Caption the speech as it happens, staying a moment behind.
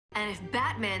And if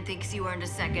Batman thinks you earned a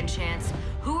second chance,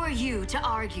 who are you to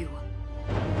argue?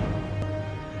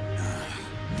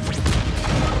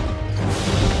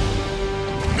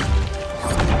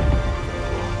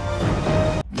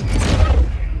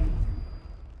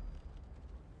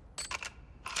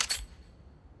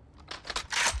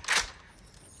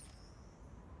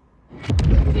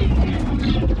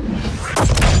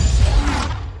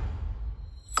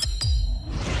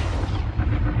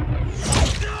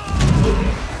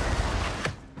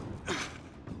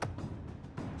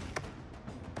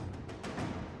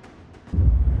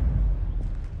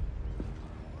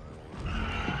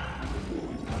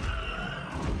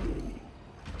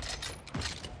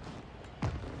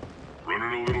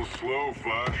 Running a little slow,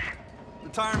 Flash.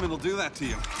 Retirement will do that to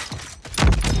you.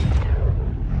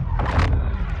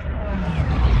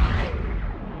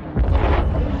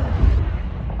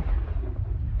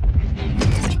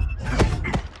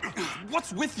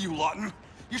 What's with you, Lawton?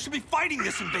 You should be fighting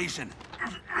this invasion.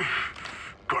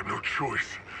 Got no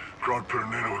choice. Grodd put a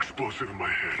nano explosive in my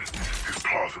head. His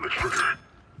paws on the trigger.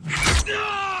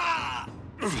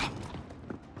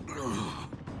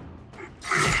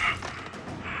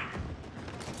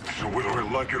 So whether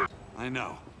I like it or... I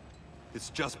know. It's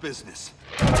just business.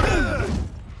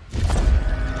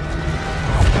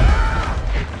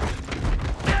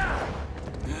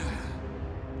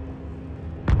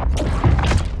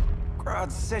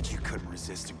 Grodd said you couldn't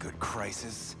resist a good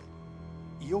crisis.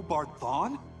 Eobard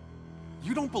Thawne?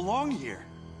 You don't belong here.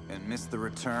 And miss the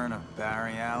return of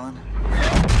Barry Allen?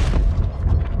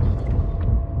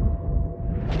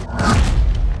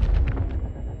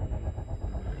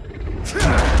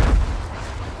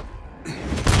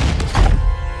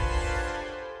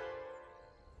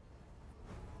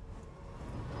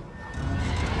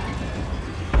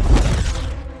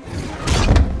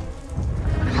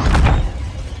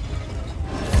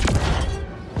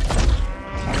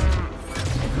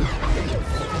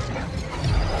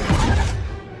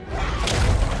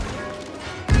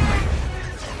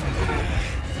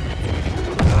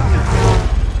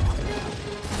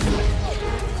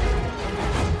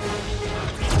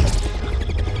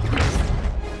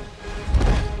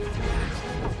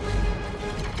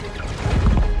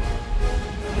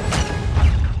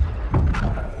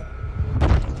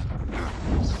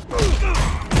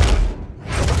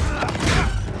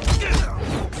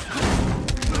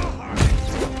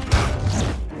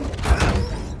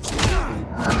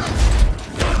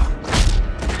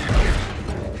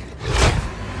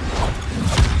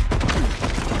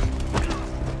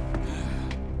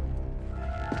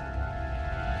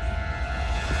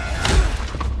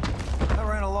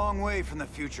 Way from the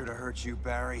future to hurt you,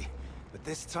 Barry. But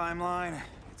this timeline,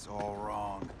 it's all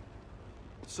wrong.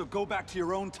 So go back to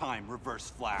your own time, Reverse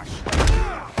Flash.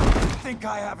 Think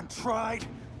I haven't tried?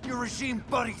 Your regime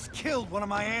buddies killed one of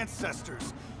my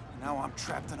ancestors. Now I'm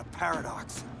trapped in a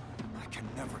paradox. I can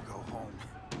never go home.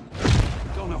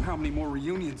 Don't know how many more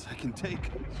reunions I can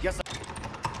take. Yes,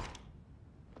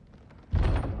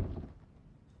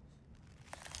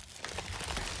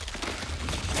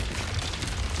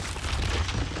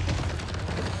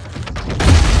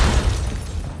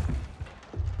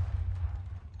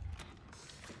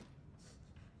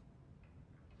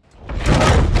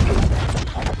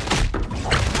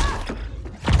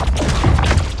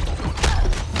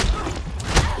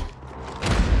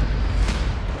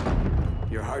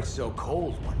 Your heart's so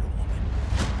cold, Wonder Woman.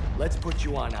 Let's put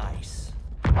you on ice.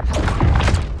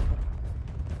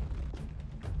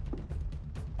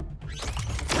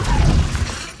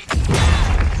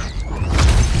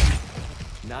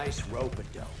 Nice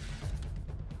rope-a-dope.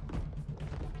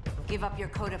 Give up your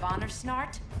code of honor,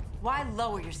 Snart? Why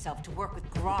lower yourself to work with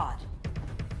Grodd?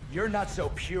 You're not so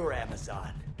pure,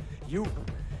 Amazon. You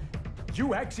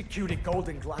executed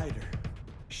Golden Glider.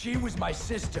 She was my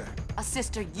sister. A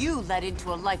sister you led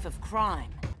into a life of crime.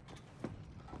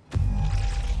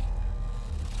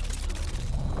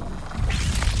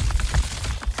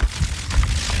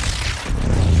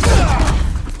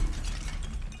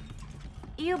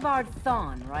 Eobard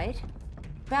Thawne, right?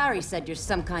 Barry said you're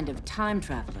some kind of time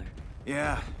traveler.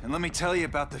 yeah, and let me tell you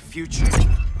about the future.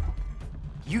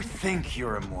 You think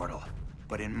you're immortal,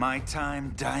 but in my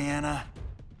time, Diana,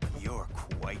 you're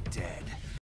quite dead.